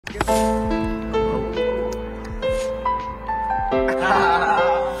I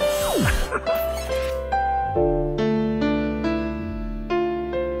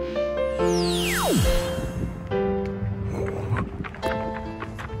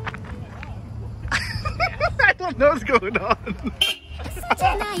don't know what's going on.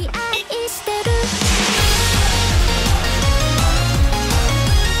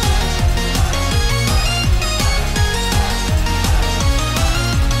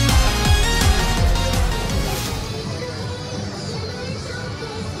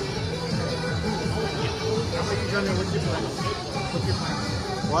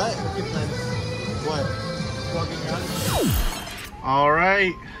 What? What? All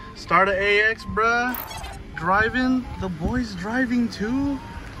right, start of AX, bruh. Driving. The boys driving too.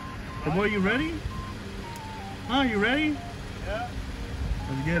 The boy, you ready? Huh? You ready? Yeah.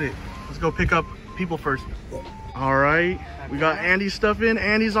 Let's get it. Let's go pick up people first. All right, we got Andy's stuff in.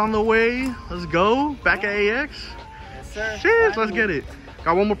 Andy's on the way. Let's go. Back at AX. Yes, sir. Cheers. Let's get it.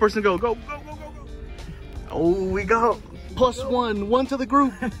 Got one more person to go. Go, go, go, go, go. Oh, we got +1. One to the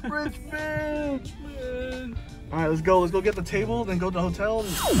group. Rich bitch, man. All right, let's go. Let's go get the table, then go to the hotel.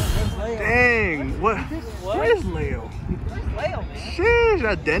 Dang, what? Where's Leo? Where's Leo, man? Sheesh,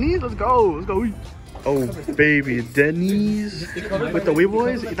 at Denny's? Let's go. Let's go. Oh, baby, Denny's with the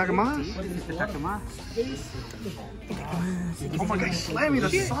Weeabois. Itadakimasu. Oh my God, he's slamming the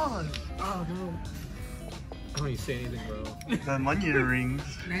sauce. Oh, no. I don't even say anything, bro. The onion rings.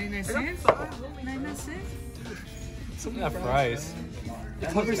 99 cents? 99 cents? Something that fries. It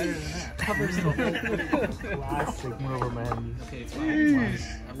covers the whole Classic Marvel man. Okay, it's fine.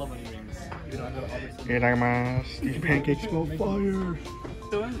 I love onion rings. You know, I got all this. Itadakimasu. These pancakes smell fire.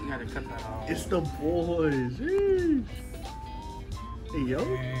 You gotta cut that off. It's the boys. Sheesh. Hey, yo.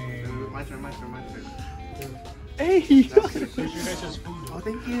 My turn, my turn, my turn. Hey. Oh,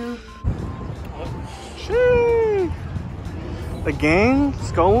 thank you. Sheesh. The gang.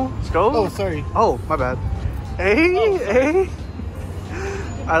 Let's go. Let's go. Oh, sorry. Oh, my bad. Hey, hey.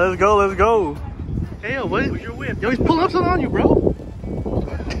 All right, let's go, let's go. Hey, yo, what? Where's your whip? Yo, he's pulling up something on you, bro.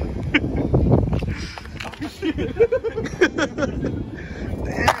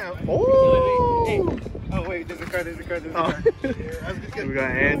 Damn. Oh. Hey. Oh, wait, there's a car, there's a car, there's a car. We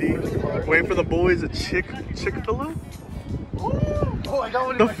got Andy. Waiting for the boys at Chick-fil-A. Oh, I got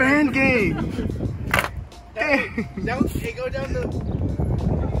one. The fan game. Down, hey, go down the...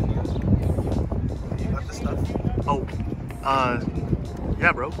 You got the stuff? Oh,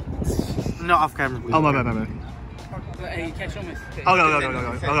 yeah, bro. No, off camera, please. Oh, my bad, my bad. Hey, you can't show me. Oh, no.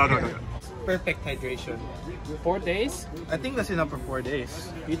 Perfect hydration. 4 days? I think that's enough for 4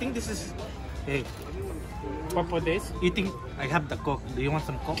 days. You think this is... Hey, For 4 days? you think I have the Coke? Do you want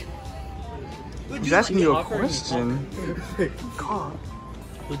some Coke? He's asking you a question. God.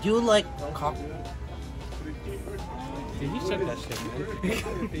 Would you like Coke? Did you check that shit,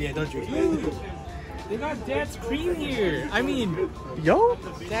 man? Yeah, don't drink. They got Dad's cream here. I mean, Yo?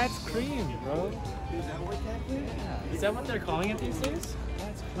 Dad's cream, bro. Is that what they're calling it these days?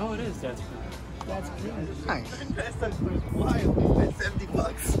 Oh, it is Dad's cream. Dad's cream. Nice. That's wild. That's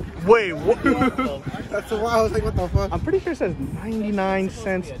 $70. Wait, what? That's so wild. I was like, what the fuck? I'm pretty sure it says 99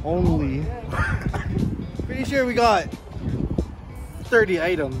 cents only. Pretty sure we got 30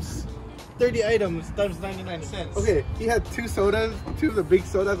 items. 30 items times 99 cents. Okay, he had 2 sodas. 2 of the big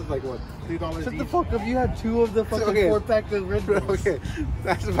sodas was like what? $3 each. Shut the fuck up, you had 2 of the fucking Okay. 4-pack of Red Bulls. Okay,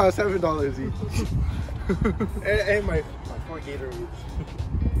 that's about $7 each. and my 4 Gatorades.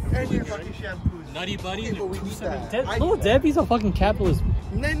 And your fucking shampoos. Nutty Buddy. Okay, but we need that. Little Debbie's a fucking capitalist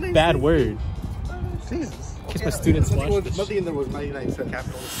bad word. Jesus. In case my students watch this shit. Nothing in there was 99 cents.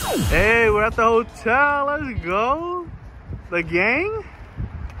 Capitalist. Hey, we're at the hotel. Let's go. The gang?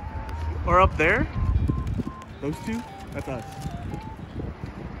 Or up there? Those 2? That's us.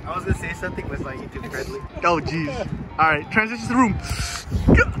 I was gonna say something, but it's not YouTube friendly. Oh, jeez. Alright, transition to the room.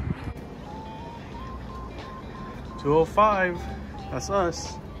 205. That's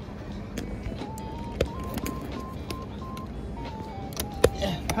us.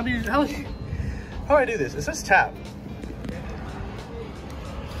 How do I do this? It says tap.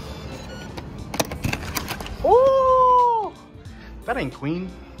 Oh! That ain't Queen.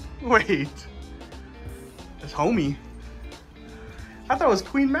 Wait. That's Homie. I thought it was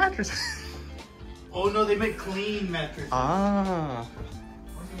Queen mattress. Oh no, they make clean mattresses. Ah.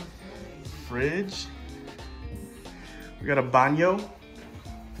 Fridge. We got a baño.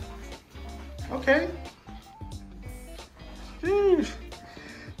 Okay. Sheesh.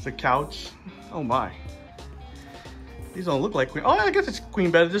 It's a couch. Oh my. These don't look like queen. Oh, I guess it's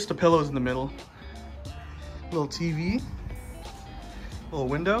queen bed. Just the pillows in the middle. Little TV. Little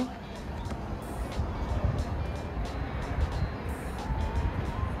window.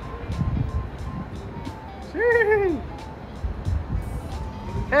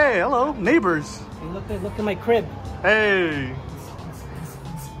 Hey, hello, neighbors. Hey, look at my crib. Hey.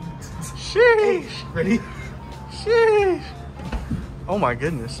 Sheesh. Ready? Sheesh. Oh my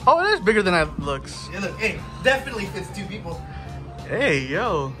goodness. Oh, it is bigger than that looks. Yeah, look, hey, definitely fits 2 people. Hey,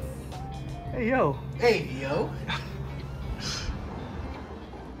 yo. Hey, yo. Hey, yo.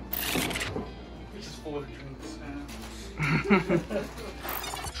 This is full of drinks.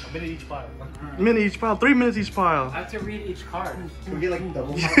 A minute each pile. Minute each pile, 3 minutes each I pile. have to read each card. Can we get like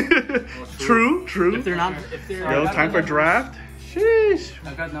double? True, true. If they're not, if they're. Yo, time for draft. Sheesh.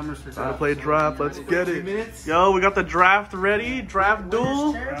 I've got numbers for Gotta draft. play draft. Let's get 3 it. minutes? Yo, we got the draft ready. Draft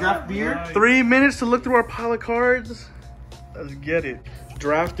duel. Draft beer? 3 minutes to look through our pile of cards. Let's get it.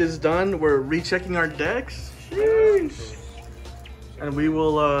 Draft is done. We're rechecking our decks. Sheesh. And we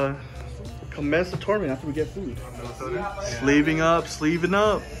will commence the tournament after we get food. Sleeving up, sleeving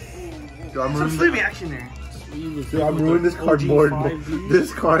up. Yo, I'm Some ruining sleeving action there. Dude, I'm ruining this card more and more.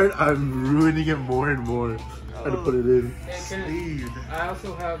 This card, I'm ruining it more and more. Trying to put it in. Sleeved. I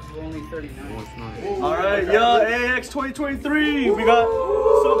also have only 39. All right, yo, AX2023. We got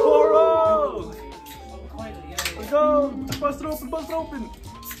Sapporo. Let's go. Bust it open, bust it open.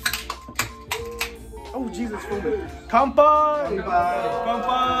 Oh, Jesus. Kampai.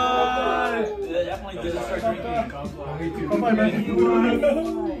 Kampai. Definitely didn't start drinking. Kampai, man.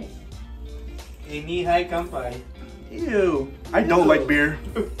 Hey, knee high kampai. Ew. I don't like beer.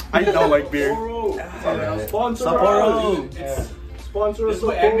 I don't like beer. Sponsor Sapporo. us. Sponsor us. This is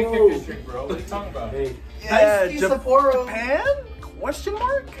what anime characters drink, bro. What are you talking about? Hey. Yeah, Nice Sapporo. Japan? Question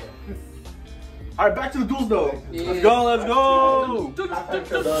mark? All right, back to the duels though. Yeah. Let's go, let's go.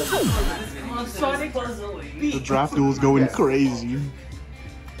 Sonic. The draft duel's going crazy.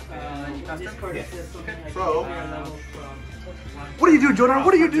 So, What do you do, Jordan?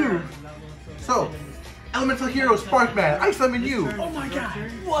 What do you do? so, Elemental Hero Sparkman, I summon you. Oh my god.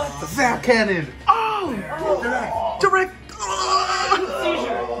 What? Zap Cannon. Oh! Direct.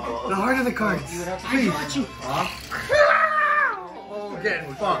 The heart of the cards. Please. Oh,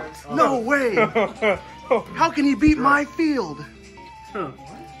 getting fucked. No way. How can he beat my field?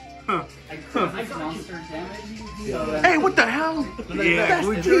 Hey, what the hell? Yeah,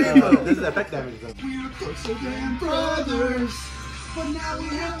 this is effect damage. We're closer than brothers, but now we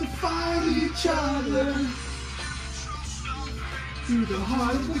have to find each other. Through the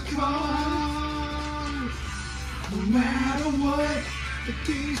heart of the card. No matter what, the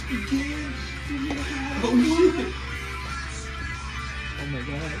days begin. Oh shit! Oh my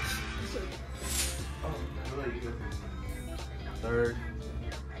gosh. Third.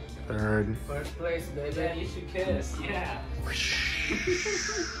 First place, baby. You should kiss. Yeah.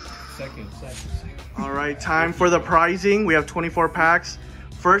 Second. All right, time for the prizing. We have 24 packs.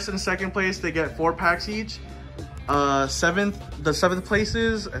 First and second place, they get 4 packs each. The seventh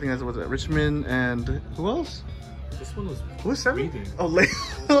places, I think that's what Richmond and who else? This one was. Who's 7th? Breathing. Oh,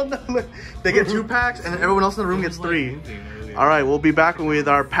 they get 2 packs, and everyone else in the room gets 3. All right, we'll be back with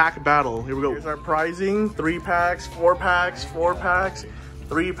our pack battle. Here we go. Here's our prizing: 3 packs, 4 packs, 4 packs,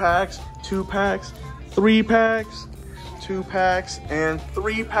 3 packs, 2 packs, 3 packs, 2 packs, and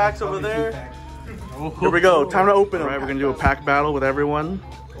 3 packs over there. Here we go. Time to open them. All right, we're gonna do a pack battle with everyone.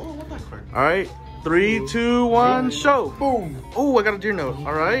 All right, 3, 2, 1, show. Boom. Oh, I got a deer note.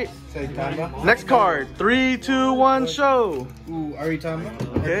 All right. Saitama. Next card. 3, 2, 1, show. Ooh, Aritama.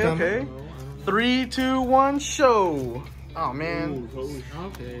 Okay, okay. 3, 2, 1, show. Oh man.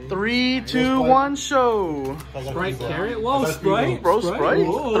 Okay. 3, 2, 1, show. Sprite carrot. Whoa, Sprite. Bro, Sprite.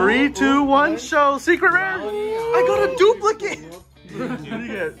 Whoa. 3, 2, 1, show. Secret rare. I got a duplicate. What did you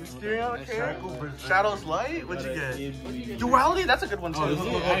get? Mysterion? Okay. Shadow's Light? What'd you get? Duality? That's a good one too.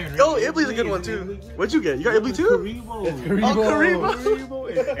 Oh, Ibli's a good one too. What'd you get? You got Ibli too? Karibo. Oh, Karibo.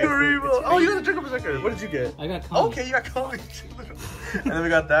 Karibo. Oh, you got the Trickle Berserker. What did you get? I got Kami. Okay, you got Kami. And then we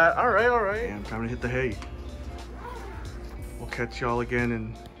got that. All right, all right. Damn, time to hit the hay. We'll catch y'all again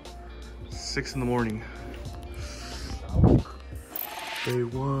in 6 in the morning. Day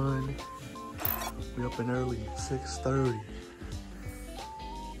 1. We up and early, 6:30.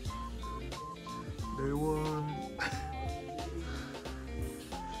 Day 1.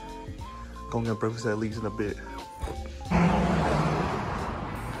 Gonna get breakfast at least in a bit.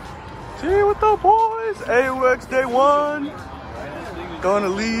 See what the boys? AX day 1. Gonna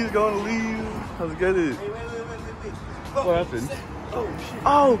leave. Let's get it. What happened?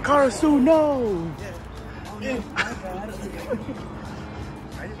 Oh, Karasu, no!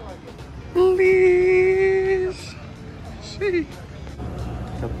 Please! She.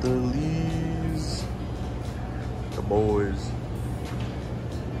 Got the Lees. The boys.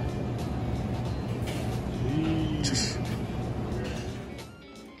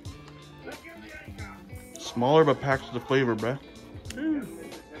 Smaller but packed with the flavor, bruh.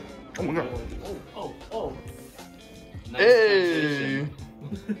 Oh my god. Oh. Nice. Hey!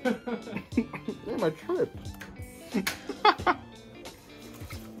 Hey, my trip.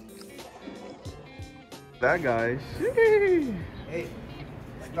 That guy. Sheesh. Hey.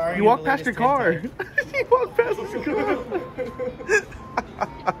 You walked past your car. You walked past his car.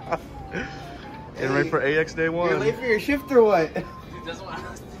 Getting ready for AX day 1. You're late for your shift or what?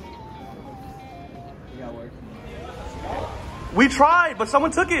 We tried, but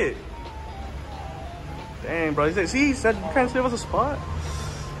someone took it. Dang, bro. He said you can't save us a spot.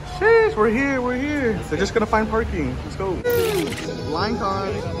 Sheesh, we're here. They're just gonna find parking. Let's go. Line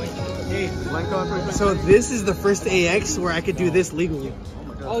con. Line con. So this is the first AX where I could do this legally.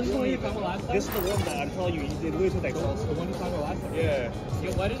 Oh, this is the one you talked about last time? This is the one that I'm telling you, he did lose with Excel. The one you talked about last time? Yeah.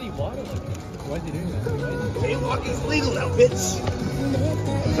 Yo, why did he walk it like that? Why is he doing that? Jaywalking's legal now, bitch.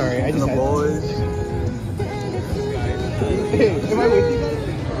 Sorry, I just The boys. Hey, am I with you guys?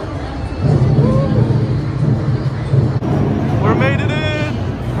 We made it in.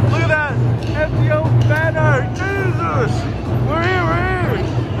 Look at that FTO banner. Jesus. We're here.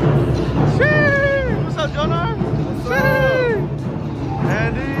 Sheesh. What's up, Jonah? What's up?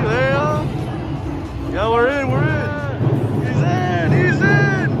 Andy, Leo. Yeah, we're in. He's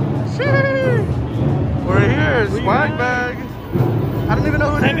in. Sheesh. We're here. Swag bag. I don't even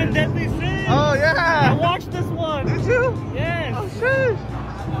know who it is. 7 Deadly Sins. Oh, yeah. I watched this one. Did you? Yes. Oh, shit.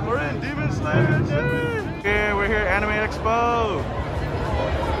 We're in Demon Slayer. Shit. Yeah, we're here at Anime Expo.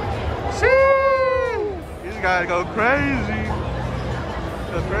 Shit. These guys go crazy.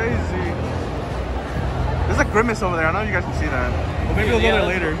 There's a Grimace over there. I know you guys can see that. Well, maybe a little bit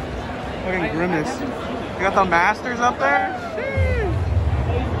later. Fucking Grimace. You got the Masters up there? Shit.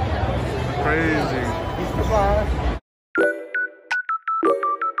 Crazy.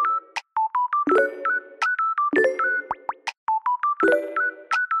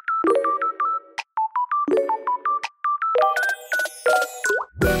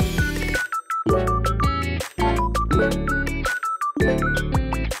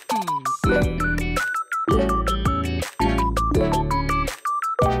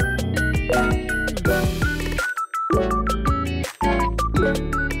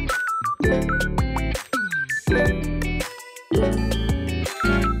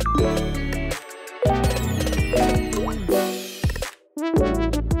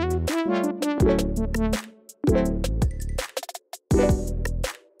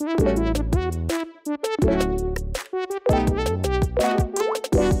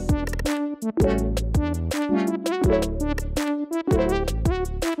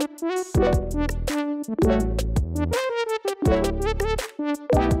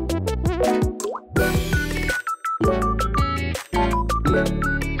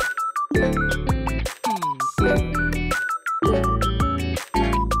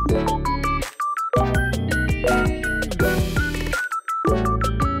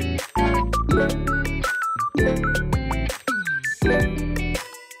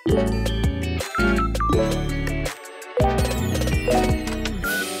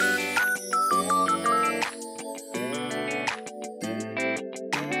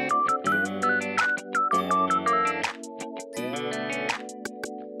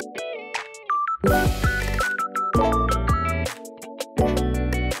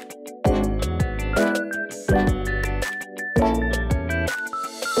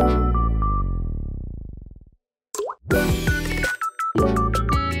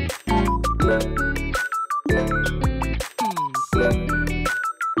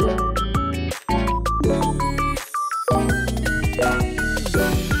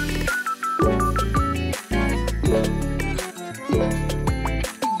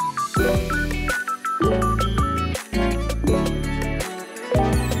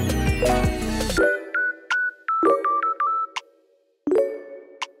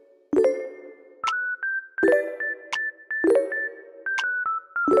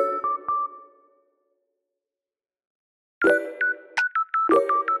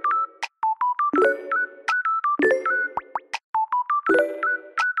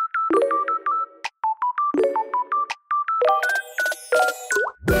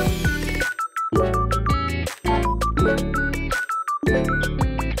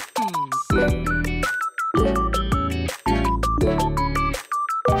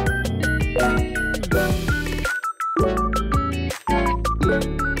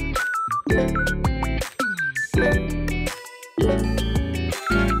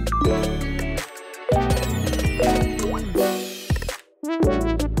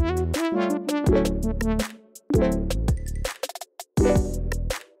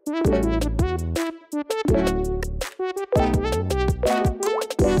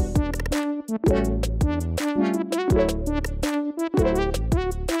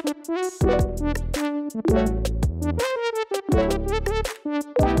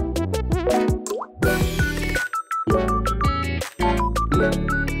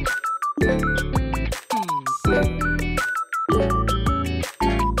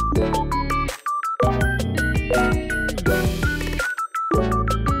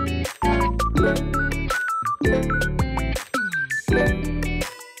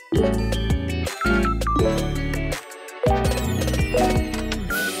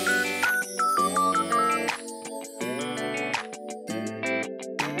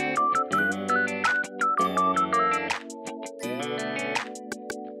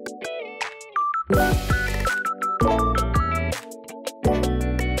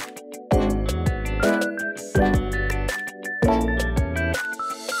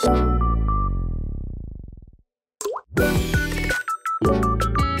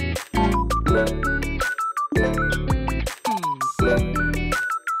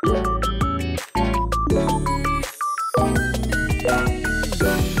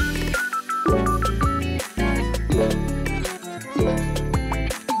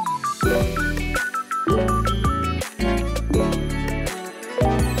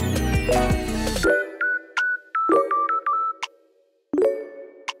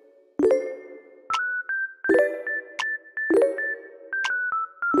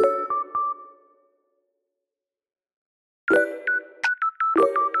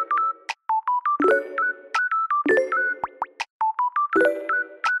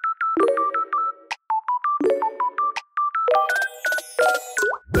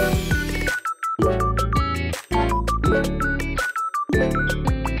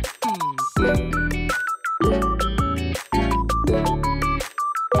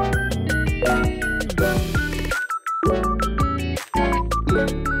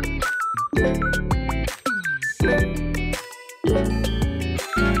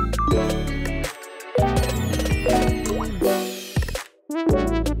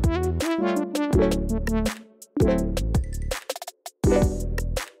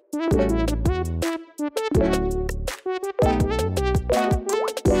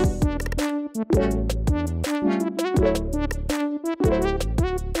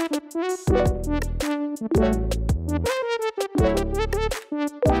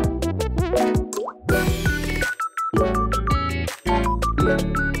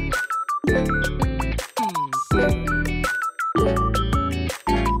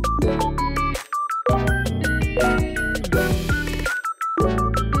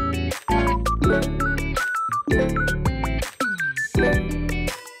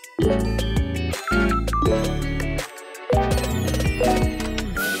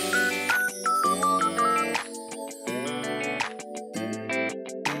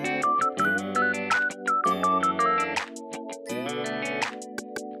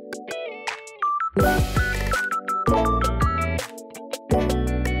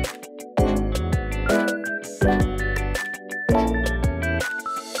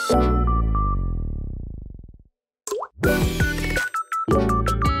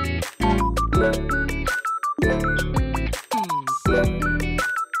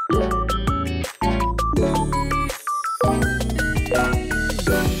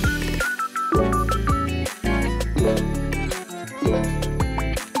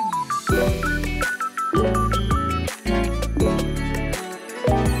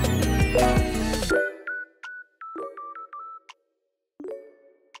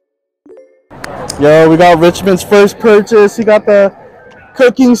 Yo, we got Richmond's first purchase. He got the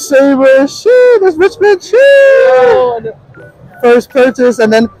cooking saber. Shit, that's Richmond. Shit. First purchase,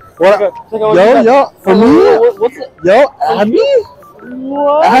 and then what? Yo, for me. What's it? Yo, Abby.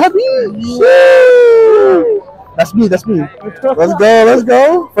 What? Abby. Shit. That's me. Let's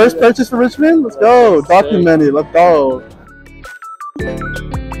go. First purchase for Richmond. Let's go. Document it. Let's go.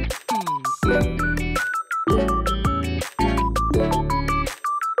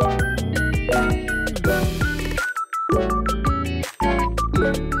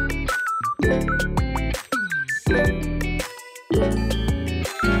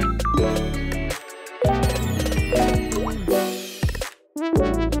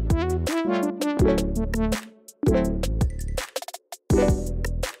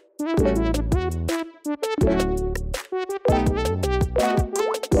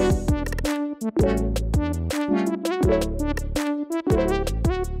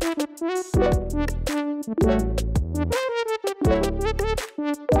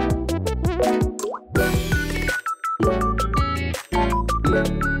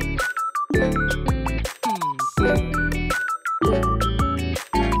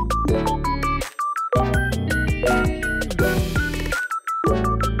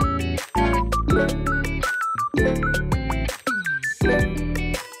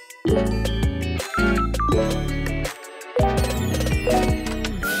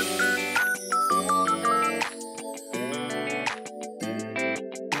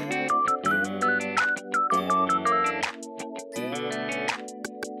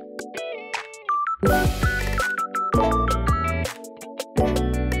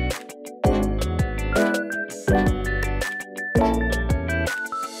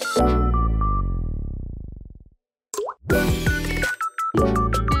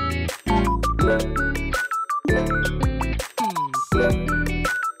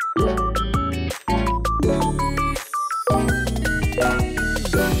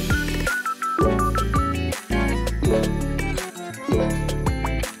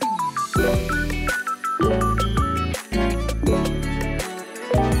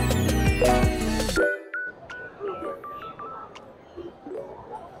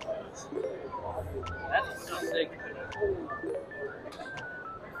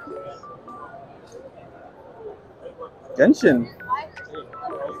 Genshin.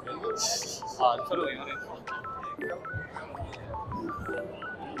 Totally honest.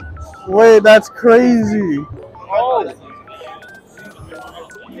 Wait, that's crazy.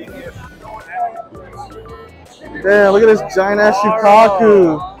 Damn, look at this giant ass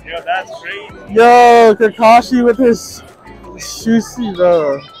Shukaku. Yo, that's crazy. Yo, Kakashi with his Shusi,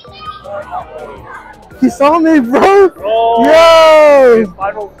 bro. He saw me, bro. Yo.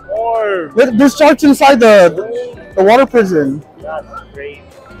 Final form. Look, there's sharks inside the water prison. That's crazy.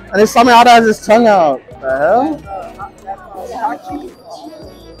 And they saw me out has his tongue out. The hell?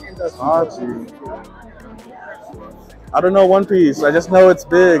 Hachi. I don't know One Piece. I just know it's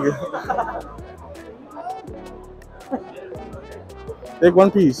big. Big One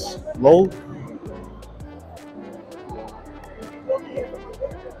Piece. Lol.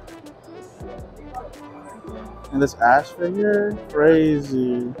 And this Ash figure,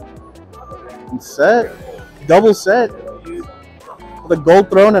 crazy. And set, double set. With a gold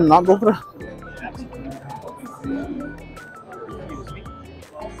throne and not gold throne.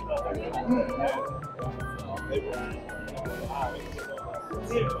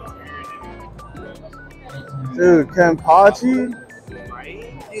 Dude, Kenpachi.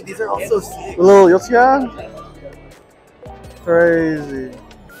 Dude, these are all so sick. The little Yosuya. Crazy.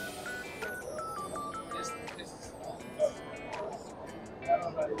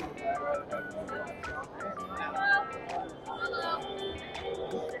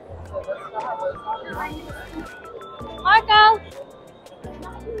 Marco!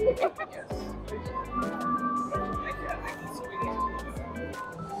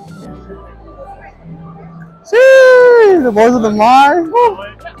 See, the boys of the mine.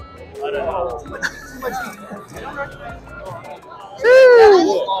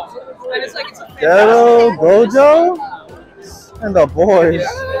 Ghetto, Gojo, and the boys.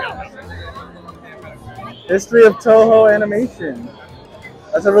 History of Toho animation.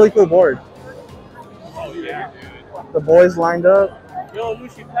 That's a really cool board. The boys lined up. Yo,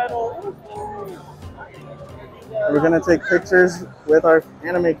 Mushi pedal. And we're gonna take pictures with our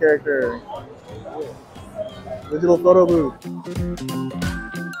anime character. Digital photo booth.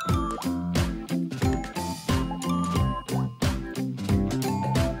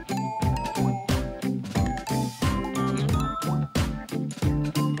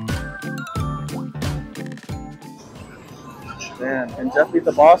 Man, can Jeff beat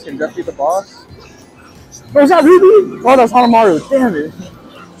the boss? Can Jeff beat the boss? Oh, is that Ruby? Oh, that's Hanamaru. Damn it.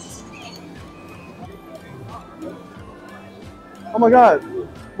 Oh my god.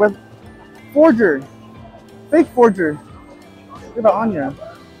 With Forger. Fake Forger. Look at Anya.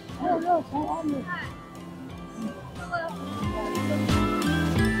 Oh no, it's not Anya.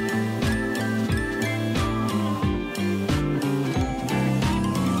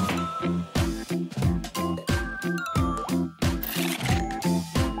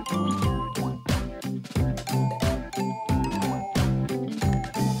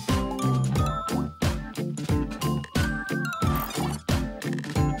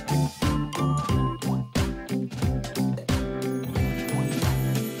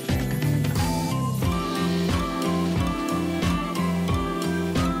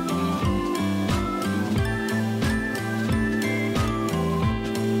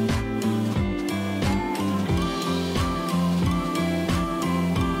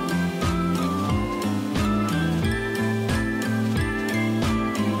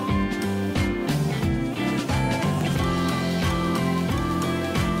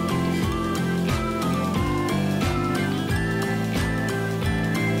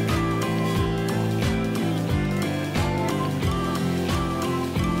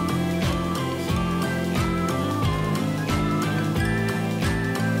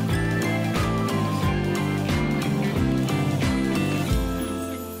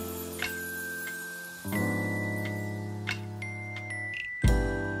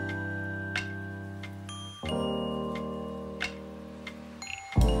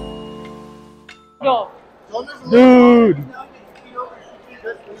 Yo. Dude!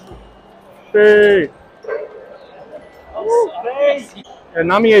 Hey! And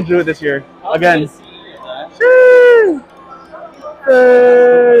Namiya drew it this year. Again.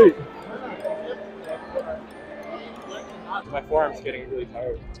 Hey! My forearm's getting really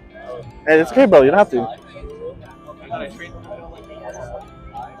tired. Hey, it's okay, bro. You don't have to.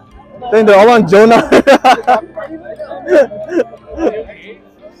 Dang, they're all on Jonah.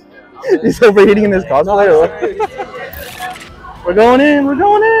 He's overheating in his cosplay. Or what? We're going in. We're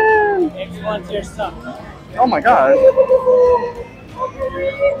going in. X1's your stuff. Oh my god.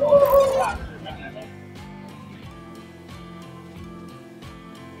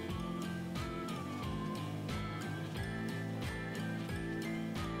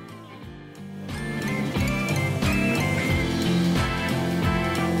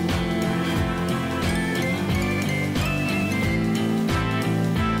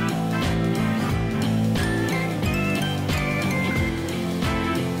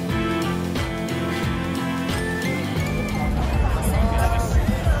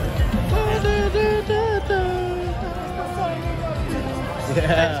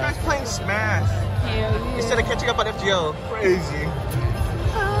 guy's playing Smash instead of catching up on FGO. Crazy.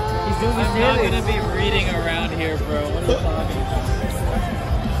 I'm not gonna be reading around here, bro. What are you talking about?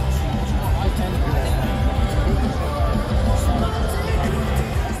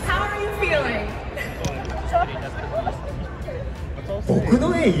 How are you feeling?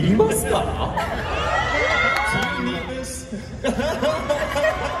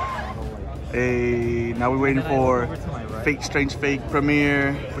 Hey, now we're waiting for Fake Strange Fake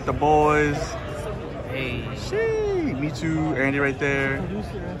premiere with the boys. Hey. Shee, me too, Andy right there.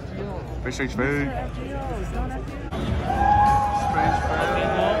 Fake Strange Fake.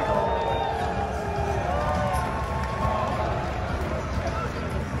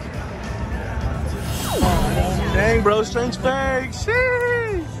 Dang, bro, Strange Fake.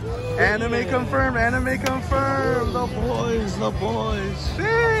 Shee. Anime confirmed, anime confirmed. The boys, the boys.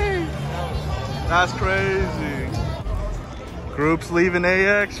 Shee. That's crazy. Groups leaving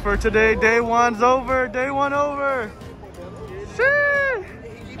AX for today. Day one's over. Day one over. Shee.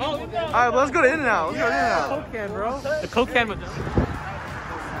 Oh, Alright, let's go to In-N-Out. Let's go to In-N-Out. Coke can, bro. The Coke can with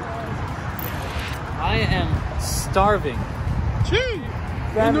I am starving. Gee.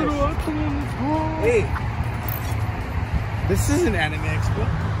 Hey, this is an Anime Expo.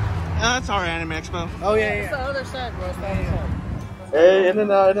 That's our Anime Expo. Oh yeah, The other side, bro. It's the other side. Hey,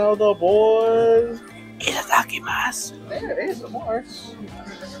 In-N-Out, the boys. Itadakimasu. Hey, some more.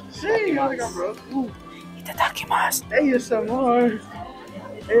 See, how they go, bro? Itadakimasu. Hey, some more.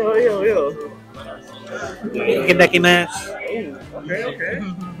 Yo. Itadakimasu. Okay.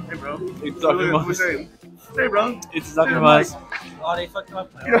 Hey, bro. Itadakimasu. Hey, bro. Itadakimasu. Oh, they fucked him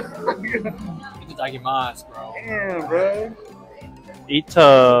up. Itadakimasu, bro. Damn, bro. Eat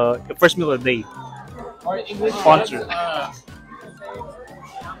the first meal of the day. Our English sponsor.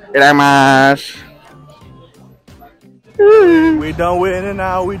 We done with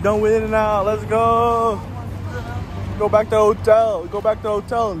In-N-Out. We done with In-N-Out. Let's go. Go back to the hotel. Go back to the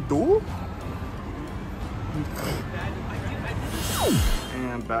hotel and do.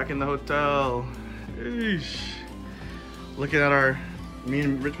 And back in the hotel. Eesh. Looking at me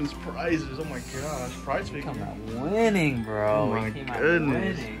and Richmond's prizes. Oh my gosh, prize pick. Come out winning, bro. Oh my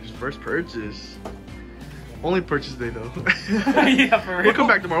goodness. First purchase. Only purchase day though. Yeah, for real. We'll come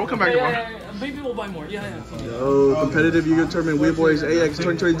back tomorrow. Yeah. Maybe we'll buy more. Yeah. Yo, competitive Yu-Gi-Oh tournament. Weeabois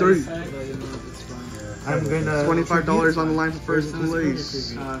AX2023. I'm gonna $25 on the line for first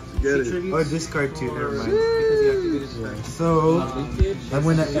place. Get it. or discard two. Never mind. So I'm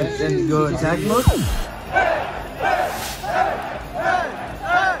gonna go attack mode.